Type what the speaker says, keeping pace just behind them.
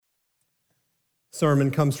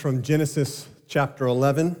sermon comes from Genesis chapter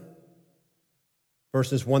 11,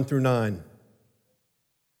 verses 1 through 9.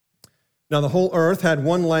 Now the whole earth had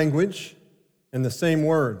one language and the same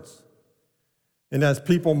words. And as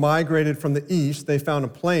people migrated from the east, they found a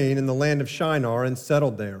plain in the land of Shinar and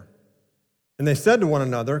settled there. And they said to one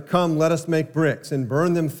another, "Come, let us make bricks and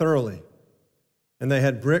burn them thoroughly." And they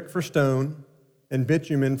had brick for stone and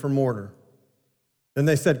bitumen for mortar. Then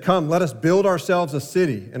they said, "Come, let us build ourselves a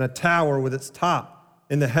city and a tower with its top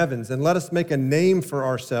in the heavens, and let us make a name for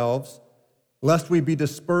ourselves, lest we be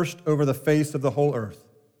dispersed over the face of the whole earth."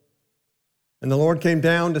 And the Lord came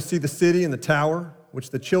down to see the city and the tower,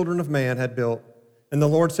 which the children of man had built. And the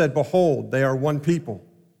Lord said, "Behold, they are one people,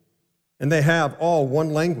 and they have all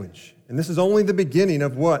one language. And this is only the beginning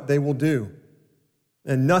of what they will do.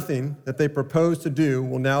 And nothing that they propose to do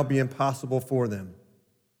will now be impossible for them.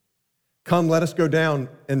 Come, let us go down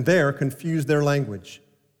and there confuse their language,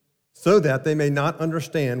 so that they may not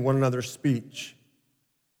understand one another's speech."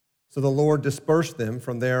 So the Lord dispersed them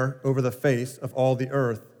from there over the face of all the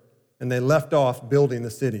earth, and they left off building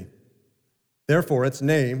the city. Therefore its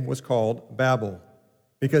name was called Babel,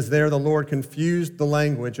 because there the Lord confused the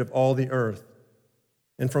language of all the earth.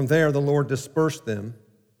 And from there the Lord dispersed them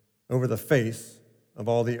over the face of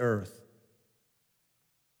all the earth.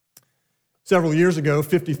 Several years ago,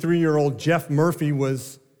 53-year-old Jeff Murphy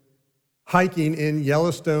was hiking in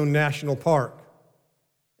Yellowstone National Park,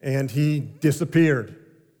 and he disappeared.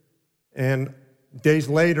 And days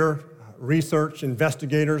later, research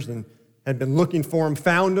investigators had been looking for him,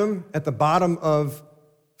 found him at the bottom of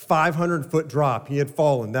 500-foot drop. He had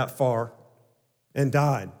fallen that far and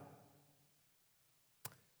died.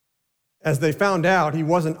 As they found out, he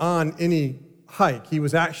wasn't on any hike. He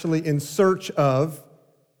was actually in search of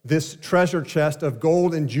this treasure chest of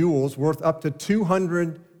gold and jewels worth up to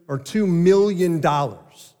 $2 million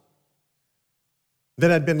that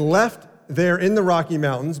had been left there in the Rocky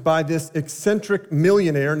Mountains by this eccentric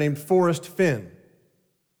millionaire named Forrest Fenn,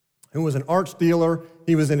 who was an arts dealer.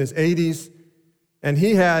 He was in his 80s, and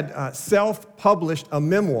he had self-published a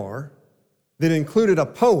memoir that included a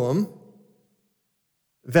poem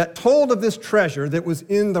that told of this treasure that was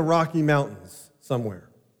in the Rocky Mountains somewhere.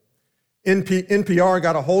 NPR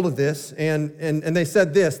got a hold of this, and they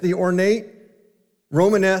said this: the ornate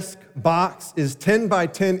Romanesque box is 10 by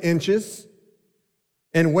 10 inches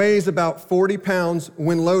and weighs about 40 pounds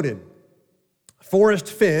when loaded. Forrest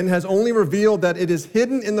Fenn has only revealed that it is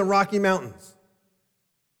hidden in the Rocky Mountains,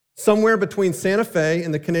 somewhere between Santa Fe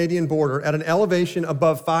and the Canadian border at an elevation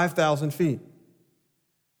above 5,000 feet.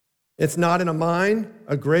 It's not in a mine,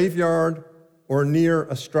 a graveyard, or near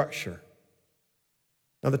a structure.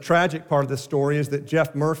 Now, the tragic part of this story is that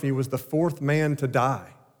Jeff Murphy was the fourth man to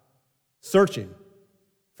die searching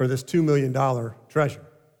for this $2 million treasure.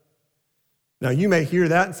 Now, you may hear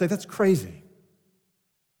that and say, that's crazy.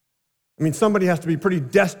 I mean, somebody has to be pretty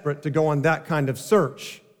desperate to go on that kind of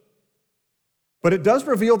search. But it does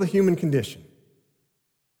reveal the human condition.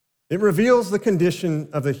 It reveals the condition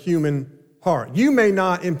of the human heart. You may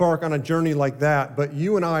not embark on a journey like that, but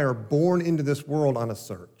you and I are born into this world on a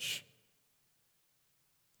search.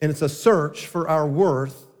 And it's a search for our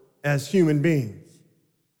worth as human beings.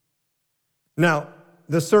 Now,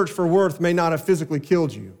 the search for worth may not have physically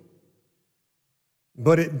killed you,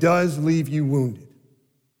 but it does leave you wounded.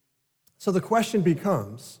 So the question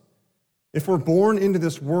becomes, if we're born into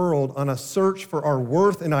this world on a search for our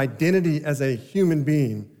worth and identity as a human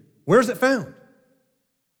being, where's it found?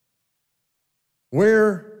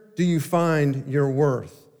 Where do you find your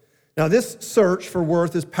worth? Now, this search for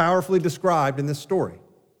worth is powerfully described in this story,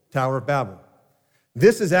 Tower of Babel.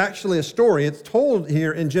 This is actually a story. It's told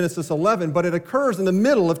here in Genesis 11, but it occurs in the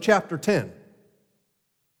middle of chapter 10.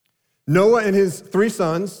 Noah and his 3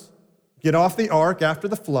 sons get off the ark after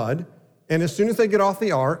the flood, and as soon as they get off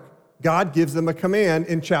the ark, God gives them a command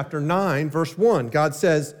in chapter 9, verse 1. God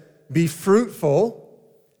says, "Be fruitful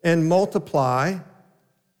and multiply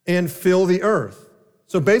and fill the earth."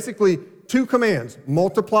 So basically, 2 commands: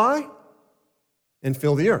 multiply and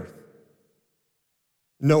fill the earth.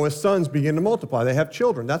 Noah's sons begin to multiply. They have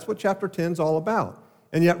children. That's what chapter 10 is all about.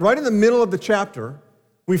 And yet, right in the middle of the chapter,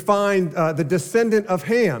 we find the descendant of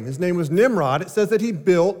Ham. His name was Nimrod. It says that he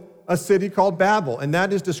built a city called Babel, and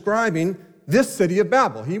that is describing this city of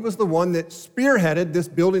Babel. He was the one that spearheaded this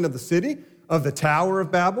building of the city, of the Tower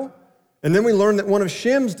of Babel. And then we learn that one of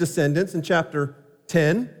Shem's descendants in chapter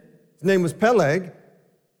 10, his name was Peleg,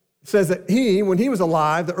 says that when he was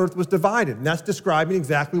alive, the earth was divided. And that's describing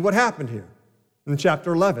exactly what happened here. In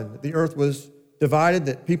chapter 11, the earth was divided,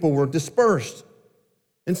 that people were dispersed.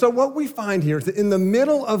 And so what we find here is that in the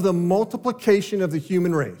middle of the multiplication of the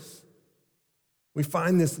human race, we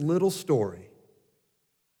find this little story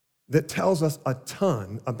that tells us a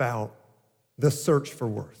ton about the search for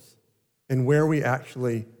worth and where we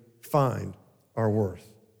actually find our worth.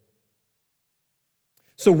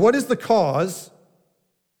 So what is the cause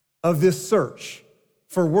of this search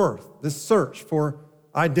for worth, this search for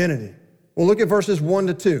identity? Well, look at verses 1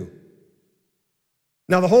 to 2.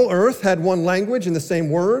 Now the whole earth had one language and the same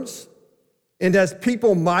words, and as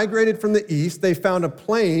people migrated from the east, they found a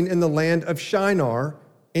plain in the land of Shinar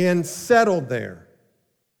and settled there.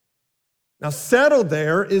 Now, settled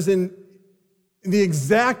there is in the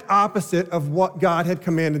exact opposite of what God had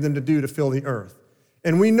commanded them to do to fill the earth.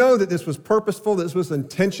 And we know that this was purposeful, this was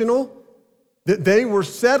intentional, that they were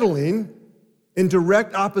settling in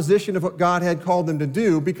direct opposition of what God had called them to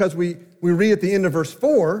do, because we read at the end of verse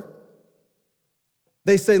 4,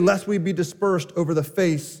 they say, lest we be dispersed over the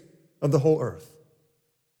face of the whole earth.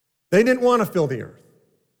 They didn't want to fill the earth.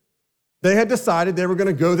 They had decided they were going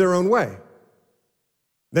to go their own way.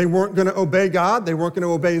 They weren't going to obey God. They weren't going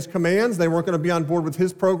to obey his commands. They weren't going to be on board with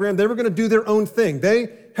his program. They were going to do their own thing. They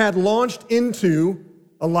had launched into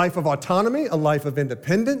a life of autonomy, a life of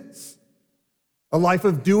independence, a life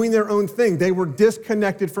of doing their own thing. They were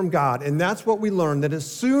disconnected from God. And that's what we learned, that as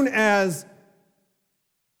soon as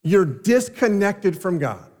you're disconnected from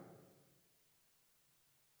God,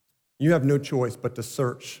 you have no choice but to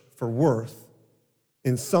search for worth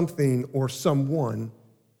in something or someone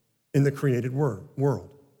in the created world.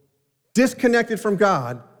 Disconnected from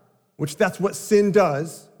God, which that's what sin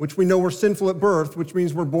does, which we know we're sinful at birth, which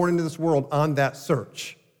means we're born into this world on that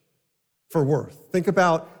search for worth. Think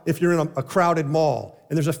about if you're in a crowded mall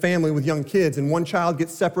and there's a family with young kids and one child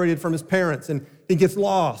gets separated from his parents and he gets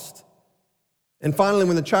lost. And finally,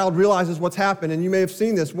 when the child realizes what's happened, and you may have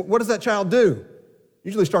seen this, what does that child do?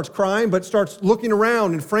 Usually starts crying, but starts looking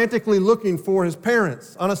around and frantically looking for his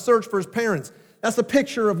parents, on a search for his parents. That's a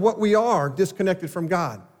picture of what we are, disconnected from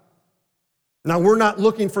God. Now, we're not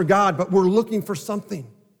looking for God, but we're looking for something,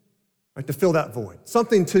 right, to fill that void,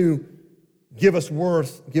 something to give us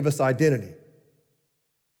worth, give us identity.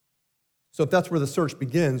 So if that's where the search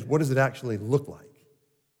begins, what does it actually look like?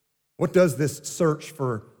 What does this search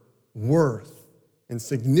for worth and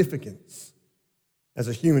significance as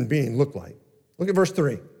a human being look like? Look at verse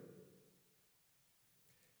 3.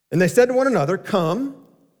 And they said to one another, come,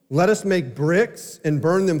 let us make bricks and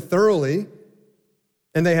burn them thoroughly.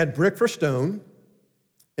 And they had brick for stone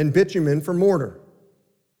and bitumen for mortar.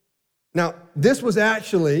 Now, this was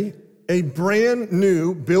actually a brand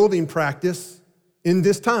new building practice in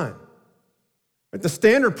this time. The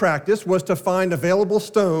standard practice was to find available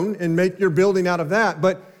stone and make your building out of that.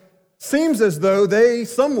 But seems as though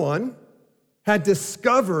someone had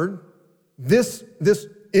discovered this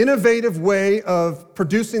innovative way of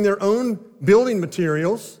producing their own building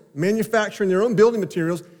materials, manufacturing their own building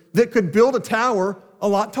materials that could build a tower a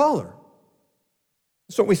lot taller.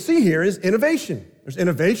 So what we see here is innovation. There's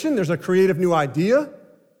innovation, there's a creative new idea.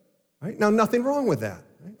 Right? Now, nothing wrong with that.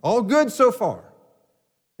 Right? All good so far.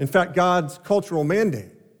 In fact, God's cultural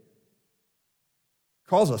mandate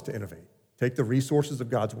calls us to innovate. Take the resources of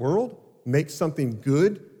God's world, make something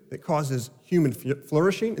good that causes human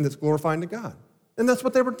flourishing and that's glorifying to God. And that's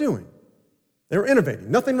what they were doing. They were innovating.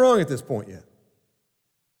 Nothing wrong at this point yet.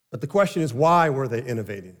 But the question is, why were they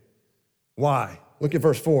innovating? Why? Look at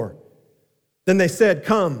verse 4. Then they said,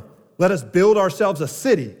 come, let us build ourselves a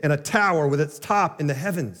city and a tower with its top in the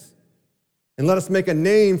heavens. And let us make a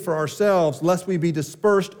name for ourselves, lest we be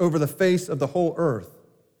dispersed over the face of the whole earth.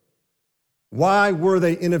 Why were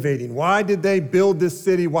they innovating? Why did they build this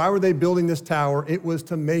city? Why were they building this tower? It was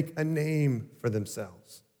to make a name for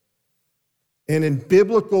themselves. And in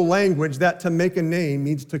biblical language, that to make a name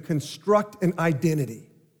means to construct an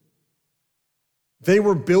identity. They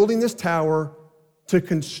were building this tower to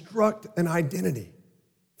construct an identity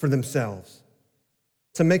for themselves,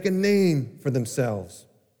 to make a name for themselves.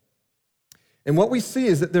 And what we see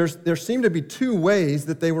is that there seem to be two ways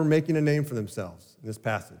that they were making a name for themselves in this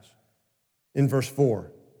passage, in verse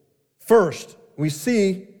 4. First, we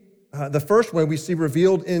see, the first way we see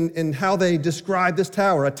revealed in how they describe this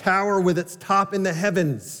tower, a tower with its top in the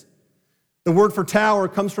heavens. The word for tower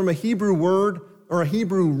comes from a Hebrew word or a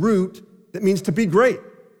Hebrew root that means to be great.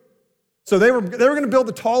 So they were going to build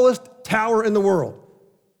the tallest tower in the world.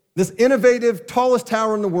 This innovative, tallest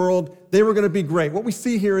tower in the world, they were going to be great. What we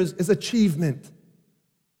see here is achievement,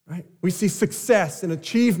 right? We see success and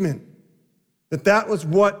achievement, that was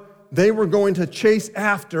what they were going to chase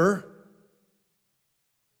after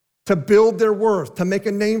to build their worth, to make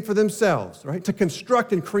a name for themselves, right? To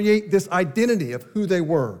construct and create this identity of who they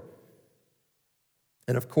were.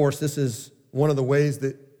 And of course, this is one of the ways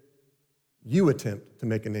that you attempt to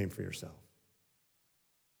make a name for yourself?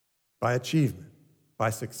 By achievement, by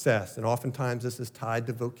success, and oftentimes this is tied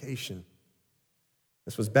to vocation.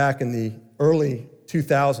 This was back in the early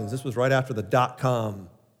 2000s. This was right after the dot-com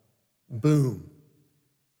boom.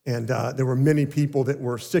 And there were many people that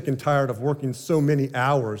were sick and tired of working so many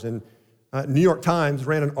hours. And New York Times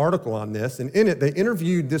ran an article on this, and in it they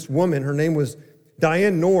interviewed this woman. Her name was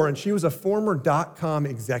Diane Knorr, and she was a former dot-com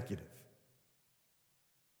executive.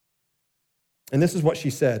 And this is what she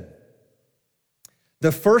said.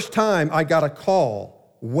 The first time I got a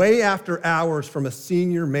call way after hours from a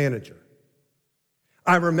senior manager,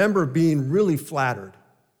 I remember being really flattered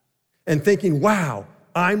and thinking, wow,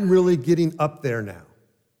 I'm really getting up there now.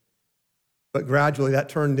 But gradually that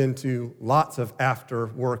turned into lots of after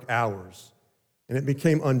work hours, and it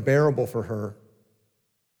became unbearable for her.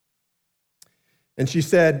 And she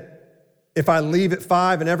said, if I leave at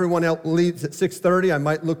 5 and everyone else leaves at 6:30, I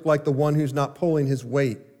might look like the one who's not pulling his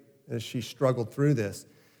weight, as she struggled through this.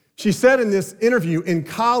 She said in this interview, in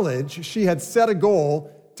college, she had set a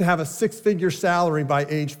goal to have a 6-figure salary by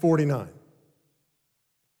age 49.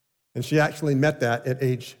 And she actually met that at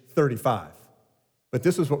age 35. But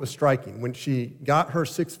this was what was striking. When she got her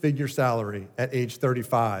 6-figure salary at age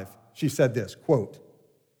 35, she said this, quote,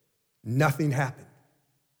 nothing happened.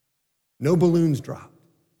 No balloons dropped.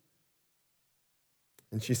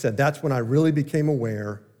 And she said, that's when I really became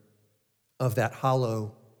aware of that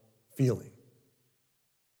hollow feeling.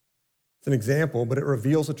 It's an example, but it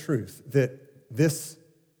reveals a truth that this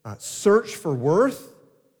search for worth,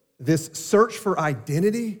 this search for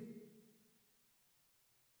identity,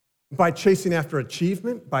 by chasing after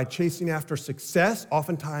achievement, by chasing after success,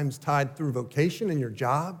 oftentimes tied through vocation in your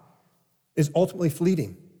job, is ultimately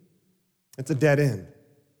fleeting. It's a dead end.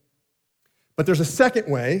 But there's a second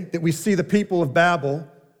way that we see the people of Babel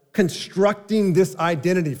constructing this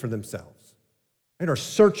identity for themselves, right? Or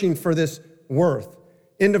searching for this worth.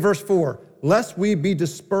 Into verse 4, lest we be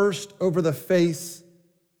dispersed over the face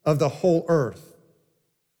of the whole earth.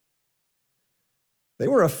 They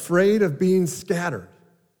were afraid of being scattered.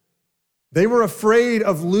 They were afraid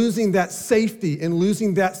of losing that safety and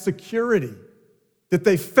losing that security that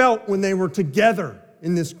they felt when they were together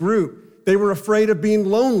in this group. They were afraid of being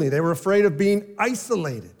lonely. They were afraid of being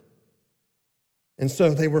isolated. And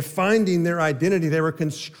so they were finding their identity. They were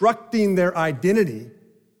constructing their identity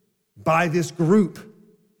by this group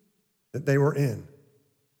that they were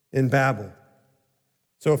in Babel.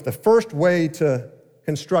 So if the first way to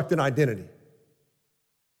construct an identity,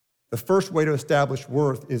 the first way to establish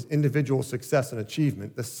worth is individual success and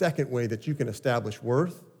achievement, the second way that you can establish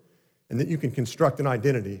worth and that you can construct an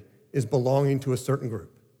identity is belonging to a certain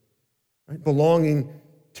group. Right? Belonging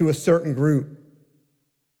to a certain group.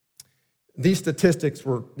 These statistics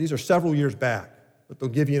these are several years back, but they'll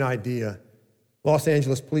give you an idea. Los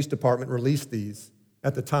Angeles Police Department released these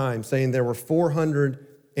at the time, saying there were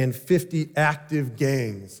 450 active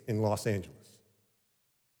gangs in Los Angeles,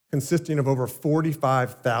 consisting of over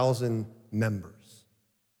 45,000 members.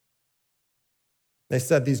 They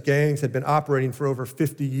said these gangs had been operating for over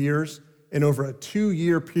 50 years, and over a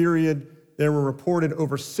 2-year period, there were reported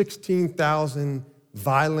over 16,000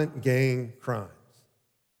 violent gang crimes.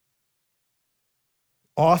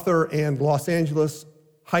 Author and Los Angeles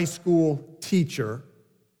high school teacher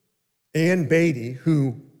Ann Beatty,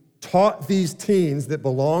 who taught these teens that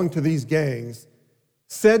belonged to these gangs,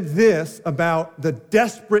 said this about the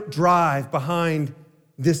desperate drive behind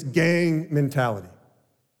this gang mentality.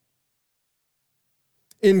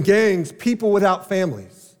 In gangs, people without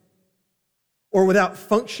families or without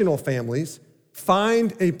functional families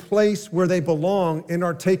find a place where they belong and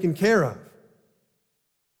are taken care of.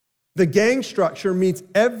 The gang structure meets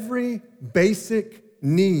every basic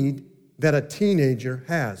need that a teenager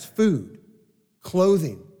has: food,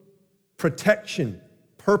 clothing, protection,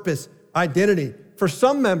 purpose, identity. For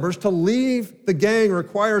some members, to leave the gang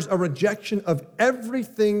requires a rejection of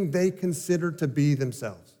everything they consider to be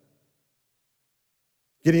themselves.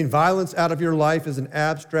 Getting violence out of your life is an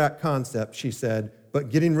abstract concept, she said, but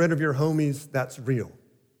getting rid of your homies, that's real.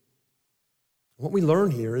 What we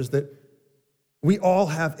learn here is that we all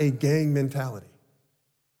have a gang mentality.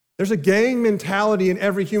 There's a gang mentality in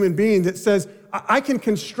every human being that says, I can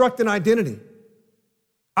construct an identity.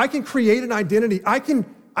 I can create an identity. I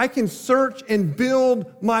can search and build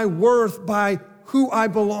my worth by who I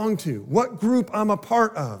belong to, what group I'm a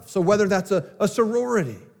part of. So whether that's a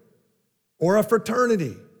sorority or a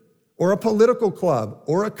fraternity or a political club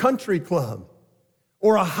or a country club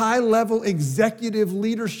or a high-level executive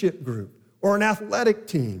leadership group or an athletic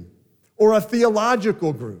team or a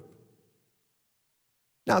theological group.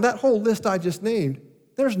 Now, that whole list I just named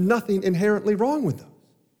There's nothing inherently wrong with those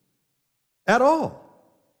at all.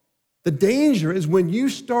 The danger is when you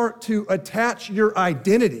start to attach your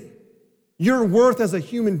identity, your worth as a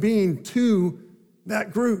human being to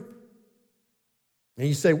that group. And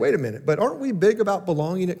you say, wait a minute, but aren't we big about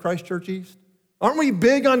belonging at Christ Church East? Aren't we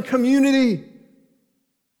big on community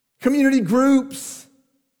groups?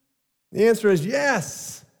 The answer is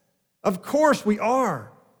yes, of course we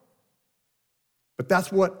are. But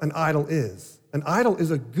that's what an idol is. An idol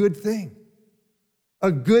is a good thing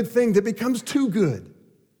that becomes too good,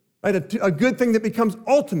 right? A good thing that becomes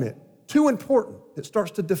ultimate, too important, that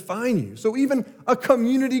starts to define you. So even a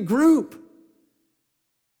community group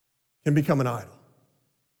can become an idol.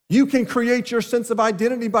 You can create your sense of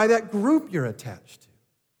identity by that group you're attached to.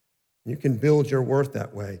 You can build your worth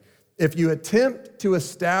that way. If you attempt to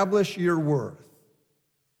establish your worth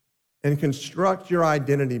and construct your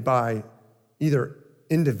identity by either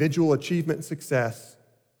individual achievement and success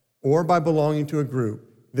or by belonging to a group,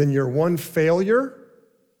 then you're one failure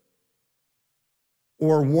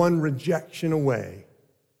or one rejection away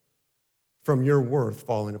from your worth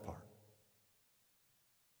falling apart.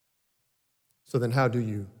 So then how do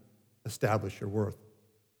you establish your worth?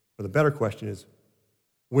 Or the better question is,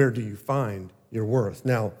 where do you find your worth?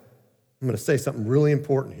 Now, I'm going to say something really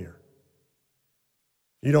important here.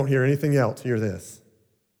 You don't hear anything else, hear this.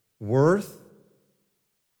 Worth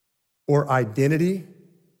or identity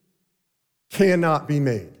cannot be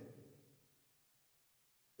made.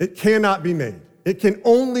 It cannot be made. It can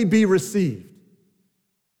only be received.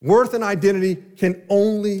 Worth and identity can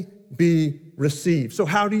only be received. So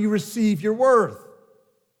how do you receive your worth?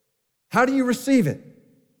 How do you receive it?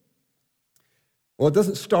 Well, it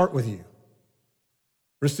doesn't start with you.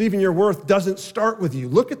 Receiving your worth doesn't start with you.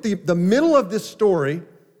 Look at the middle of this story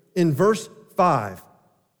in verse 5.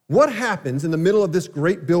 What happens in the middle of this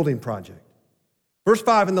great building project? Verse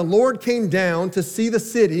 5, and the Lord came down to see the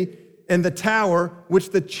city and the tower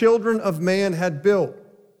which the children of man had built.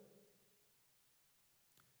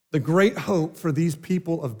 The great hope for these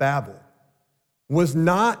people of Babel was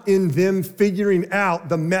not in them figuring out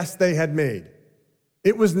the mess they had made.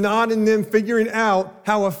 It was not in them figuring out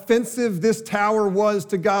how offensive this tower was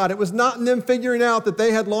to God. It was not in them figuring out that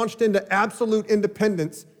they had launched into absolute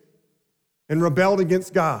independence and rebelled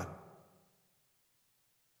against God.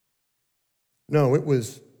 No, it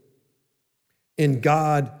was in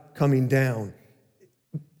God coming down.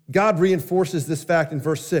 God reinforces this fact in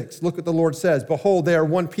verse 6. Look what the Lord says. Behold, they are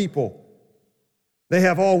one people. They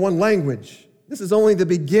have all one language. This is only the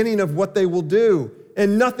beginning of what they will do,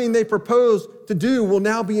 and nothing they propose to do will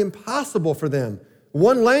now be impossible for them.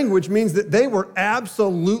 One language means that they were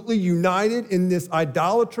absolutely united in this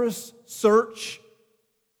idolatrous search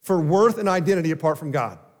for worth and identity apart from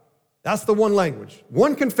God. That's the one language.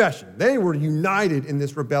 One confession. They were united in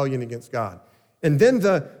this rebellion against God. And then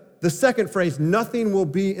the second phrase, nothing will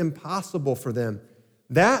be impossible for them.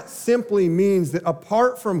 That simply means that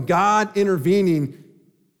apart from God intervening,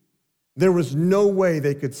 there was no way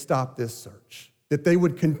they could stop this search, that they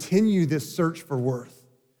would continue this search for worth.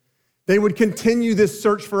 They would continue this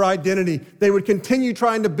search for identity. They would continue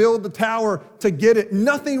trying to build the tower to get it.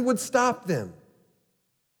 Nothing would stop them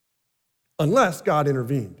unless God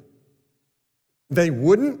intervened. They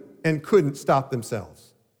wouldn't and couldn't stop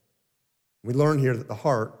themselves. We learn here that the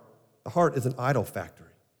heart is an idol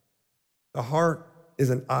factory. The heart is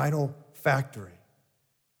an idol factory.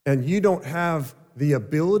 And you don't have the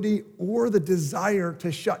ability or the desire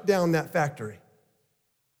to shut down that factory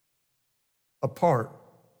apart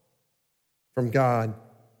from God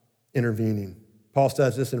intervening. Paul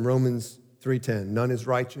says this in Romans 3:10, none is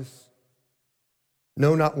righteous.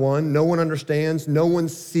 No, not one. No one understands. No one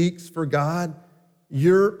seeks for God.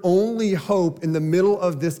 Your only hope in the middle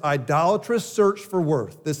of this idolatrous search for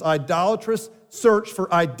worth, this idolatrous search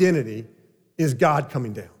for identity, is God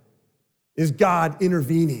coming down, is God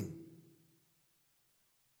intervening.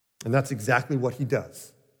 And that's exactly what he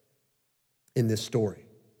does in this story.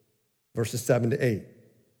 Verses 7-8. The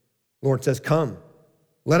Lord says, come,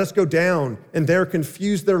 let us go down and there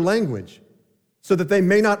confuse their language so that they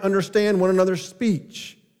may not understand one another's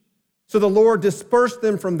speech. So the Lord dispersed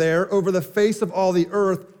them from there over the face of all the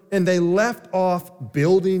earth, and they left off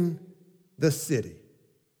building the city.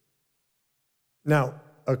 Now,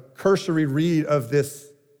 a cursory read of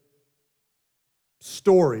this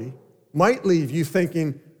story might leave you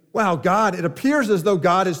thinking, wow, it appears as though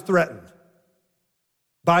God is threatened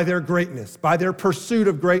by their greatness, by their pursuit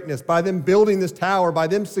of greatness, by them building this tower, by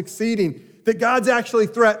them succeeding, that God's actually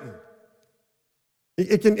threatened.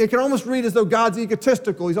 It can almost read as though God's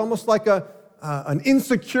egotistical. He's almost like an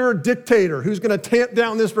insecure dictator who's going to tamp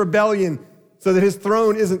down this rebellion so that his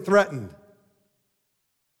throne isn't threatened.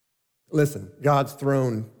 Listen, God's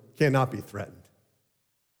throne cannot be threatened.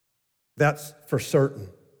 That's for certain.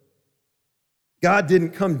 God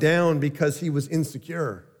didn't come down because he was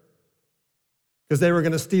insecure, because they were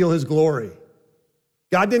going to steal his glory.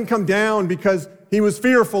 God didn't come down because he was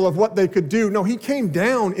fearful of what they could do. No, he came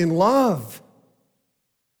down in love.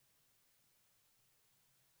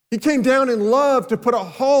 He came down in love to put a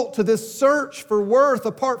halt to this search for worth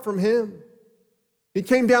apart from him. He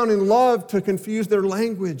came down in love to confuse their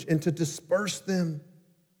language and to disperse them.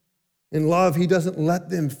 In love, he doesn't let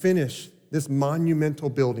them finish this monumental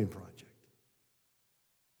building project.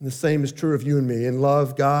 And the same is true of you and me. In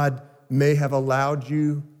love, God may have allowed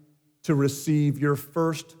you to receive your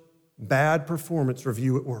first bad performance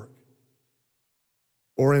review at work.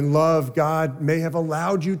 Or in love, God may have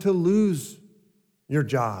allowed you to lose your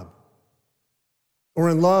job. Or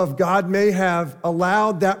in love, God may have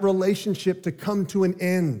allowed that relationship to come to an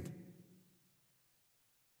end.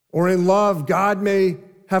 Or in love, God may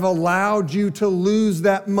have allowed you to lose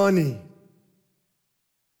that money.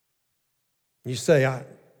 You say,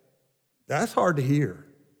 that's hard to hear.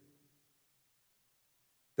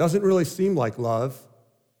 Doesn't really seem like love.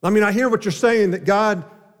 I mean, I hear what you're saying, that God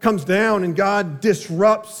comes down and God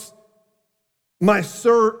disrupts my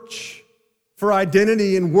search for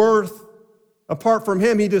identity and worth. Apart from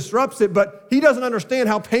him, he disrupts it, but he doesn't understand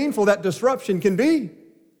how painful that disruption can be.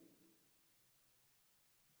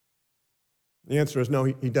 The answer is no,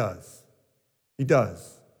 he does. He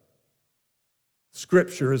does.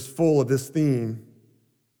 Scripture is full of this theme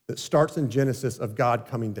that starts in Genesis of God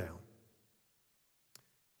coming down.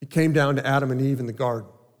 He came down to Adam and Eve in the garden.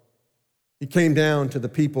 He came down to the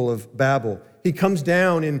people of Babel. He comes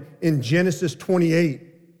down in Genesis 28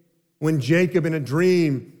 when Jacob in a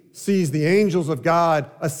dream sees the angels of God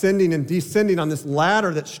ascending and descending on this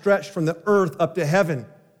ladder that stretched from the earth up to heaven.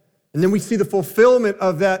 And then we see the fulfillment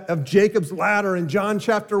of that, of Jacob's ladder in John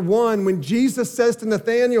chapter 1 when Jesus says to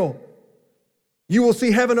Nathanael, "You will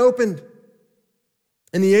see heaven opened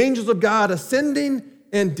and the angels of God ascending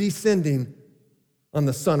and descending on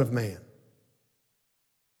the Son of Man."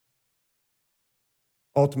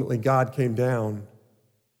 Ultimately, God came down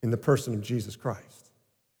in the person of Jesus Christ.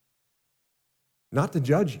 Not to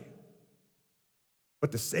judge you,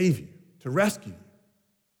 but to save you, to rescue you.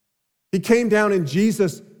 He came down in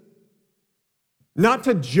Jesus not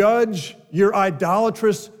to judge your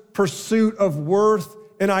idolatrous pursuit of worth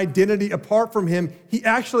and identity apart from him. He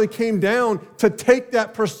actually came down to take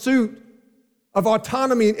that pursuit of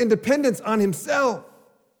autonomy and independence on himself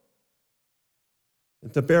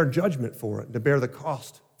and to bear judgment for it, to bear the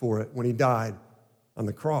cost for it when he died on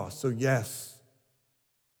the cross. So yes,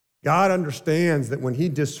 God understands that when he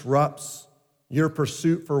disrupts your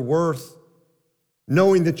pursuit for worth,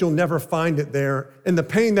 knowing that you'll never find it there, and the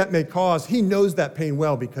pain that may cause, he knows that pain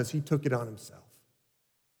well because he took it on himself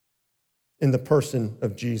in the person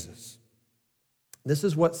of Jesus. This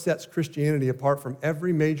is what sets Christianity apart from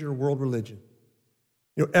every major world religion.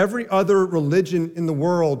 You know, every other religion in the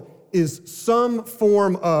world is some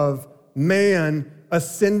form of man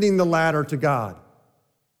ascending the ladder to God,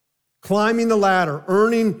 climbing the ladder,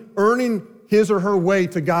 earning his or her way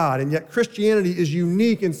to God. And yet Christianity is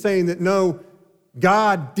unique in saying that no,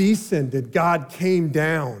 God descended, God came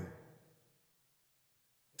down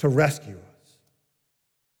to rescue us.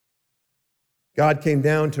 God came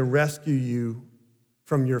down to rescue you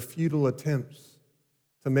from your futile attempts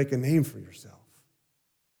to make a name for yourself.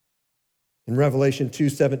 In Revelation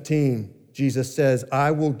 2:17, Jesus says,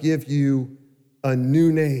 "I will give you a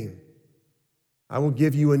new name. I will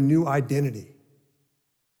give you a new identity."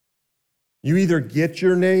 You either get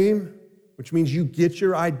your name, which means you get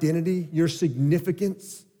your identity, your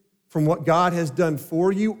significance from what God has done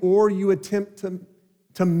for you, or you attempt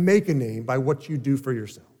to make a name by what you do for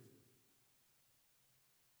yourself.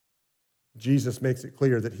 Jesus makes it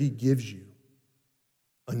clear that he gives you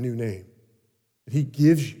a new name, that he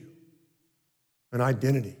gives you an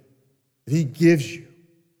identity, that he gives you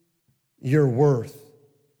your worth.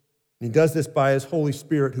 And he does this by his Holy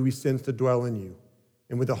Spirit who he sends to dwell in you.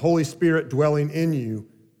 And with the Holy Spirit dwelling in you,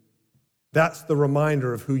 that's the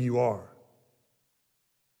reminder of who you are.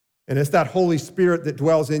 And it's that Holy Spirit that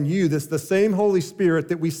dwells in you that's the same Holy Spirit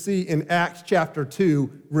that we see in Acts chapter 2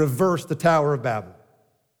 reverse the Tower of Babel.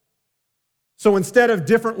 So instead of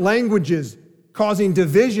different languages causing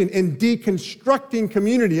division and deconstructing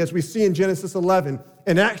community, as we see in Genesis 11,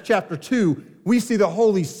 in Acts chapter 2, we see the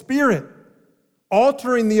Holy Spirit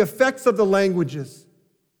altering the effects of the languages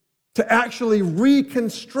to actually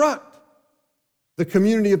reconstruct the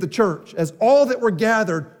community of the church as all that were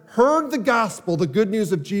gathered heard the gospel, the good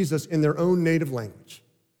news of Jesus, in their own native language.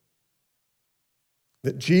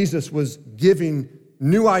 That Jesus was giving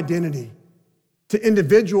new identity to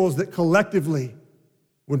individuals that collectively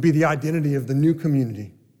would be the identity of the new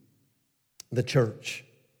community, the church.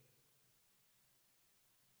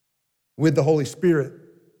 With the Holy Spirit,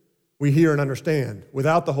 we hear and understand.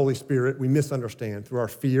 Without the Holy Spirit, we misunderstand through our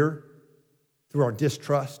fear, through our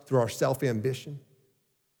distrust, through our self-ambition.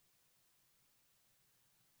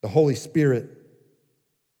 The Holy Spirit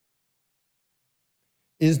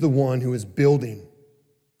is the one who is building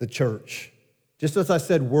the church. Just as I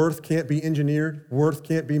said, worth can't be engineered, worth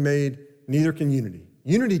can't be made, neither can unity.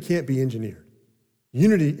 Unity can't be engineered.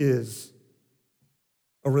 Unity is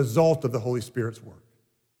a result of the Holy Spirit's work.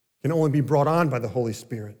 It can only be brought on by the Holy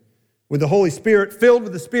Spirit. With the Holy Spirit, filled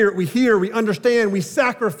with the Spirit, we hear, we understand, we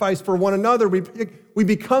sacrifice for one another. We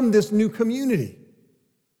become this new community.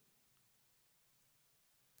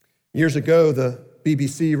 Years ago, the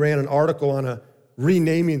BBC ran an article on a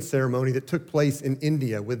renaming ceremony that took place in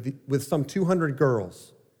India with some 200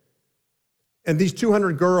 girls. And these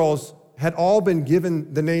 200 girls had all been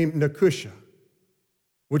given the name Nakusha,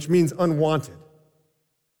 which means unwanted.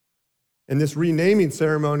 And this renaming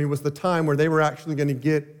ceremony was the time where they were actually going to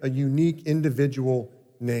get a unique individual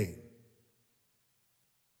name.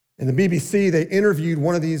 In the BBC, they interviewed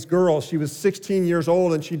one of these girls. She was 16 years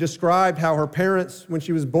old, and she described how her parents, when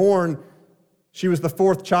she was born, she was the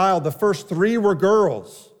fourth child. The first three were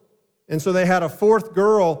girls. And so they had a fourth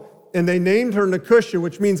girl, and they named her Nakusha,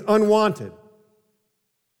 which means unwanted,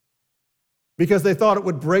 because they thought it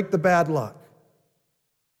would break the bad luck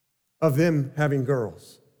of them having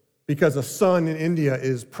girls, because a son in India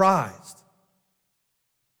is prized.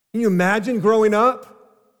 Can you imagine growing up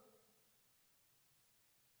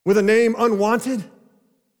with a name unwanted?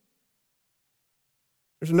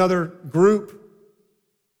 There's another group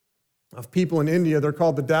of people in India, they're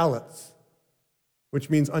called the Dalits, which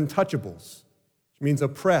means untouchables, which means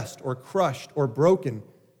oppressed or crushed or broken.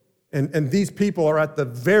 And these people are at the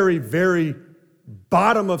very, very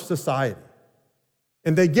bottom of society.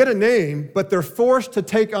 And they get a name, but they're forced to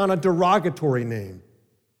take on a derogatory name,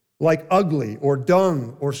 like ugly or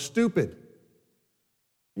dumb or stupid.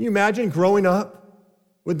 Can you imagine growing up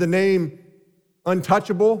with the name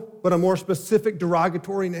untouchable, but a more specific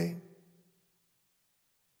derogatory name?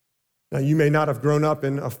 Now, you may not have grown up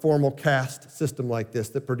in a formal caste system like this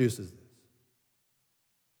that produces this,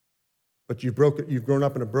 but you've grown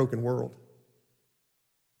up in a broken world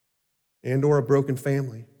and or a broken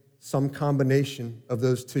family. Some combination of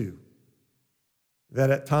those two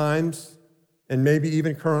that at times, and maybe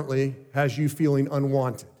even currently, has you feeling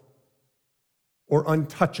unwanted or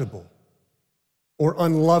untouchable or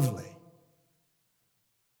unlovely.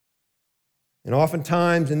 And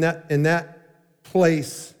oftentimes in that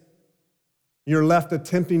place, you're left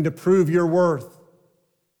attempting to prove your worth,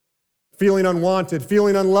 feeling unwanted,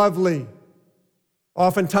 feeling unlovely.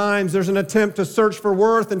 Oftentimes, there's an attempt to search for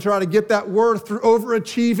worth and try to get that worth through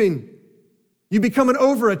overachieving. You become an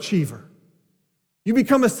overachiever. You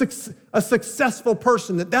become a successful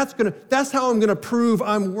person. That's how I'm going to prove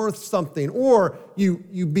I'm worth something. Or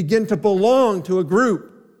you begin to belong to a group.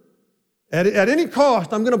 At any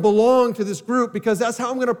cost, I'm going to belong to this group because that's how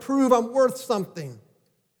I'm going to prove I'm worth something.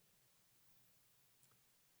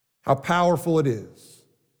 How powerful it is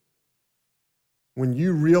when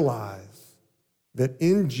you realize that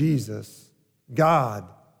in Jesus, God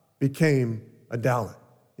became a Dalit.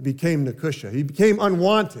 He became Nakusha. He became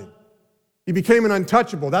unwanted. He became an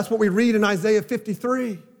untouchable. That's what we read in Isaiah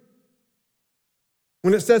 53.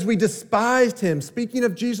 When it says we despised him, speaking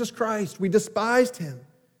of Jesus Christ, we despised him.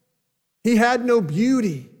 He had no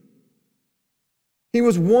beauty. He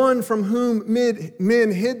was one from whom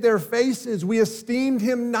men hid their faces. We esteemed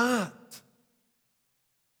him not.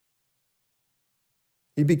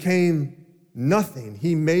 He became nothing.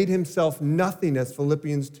 He made himself nothing, as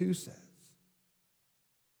Philippians 2 says,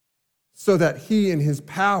 so that he in his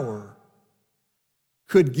power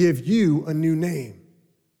could give you a new name,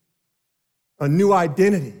 a new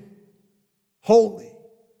identity, holy,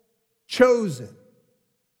 chosen,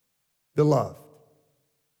 beloved.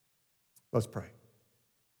 Let's pray.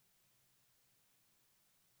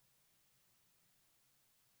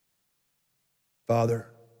 Father,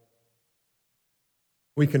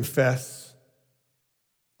 we confess,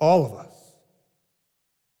 all of us,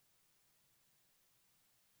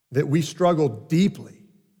 that we struggle deeply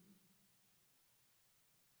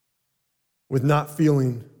with not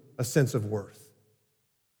feeling a sense of worth.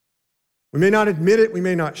 We may not admit it, we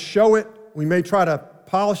may not show it, we may try to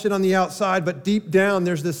polish it on the outside, but deep down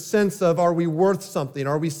there's this sense of, are we worth something?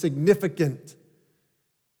 Are we significant?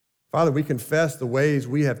 Father, we confess the ways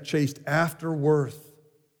we have chased after worth,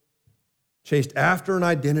 chased after an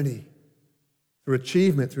identity through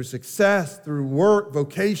achievement, through success, through work,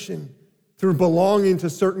 vocation, through belonging to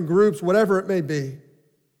certain groups, whatever it may be.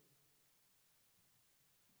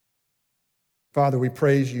 Father, we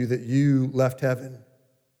praise you that you left heaven,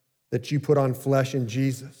 that you put on flesh in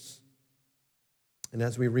Jesus. And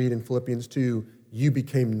as we read in Philippians 2, you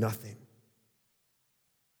became nothing.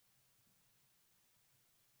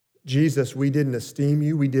 Jesus, we didn't esteem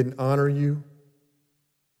you, we didn't honor you.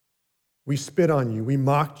 We spit on you, we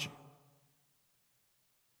mocked you.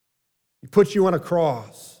 We put you on a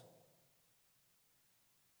cross.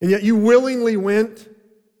 And yet you willingly went,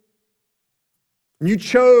 and you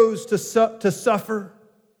chose to suffer.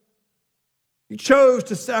 You chose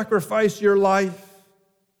to sacrifice your life.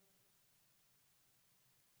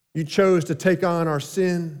 You chose to take on our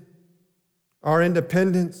sin, our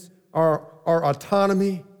independence, our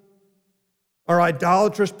autonomy, our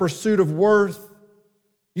idolatrous pursuit of worth.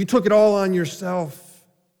 You took it all on yourself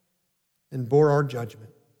and bore our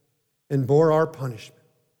judgment and bore our punishment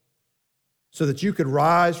so that you could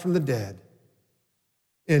rise from the dead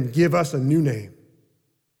and give us a new name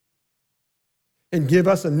and give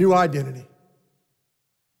us a new identity,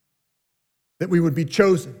 that we would be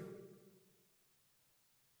chosen,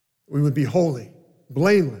 we would be holy,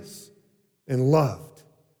 blameless, and loved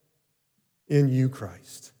in you,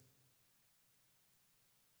 Christ.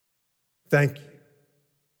 Thank you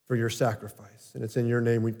for your sacrifice, and it's in your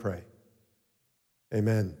name we pray.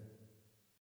 Amen.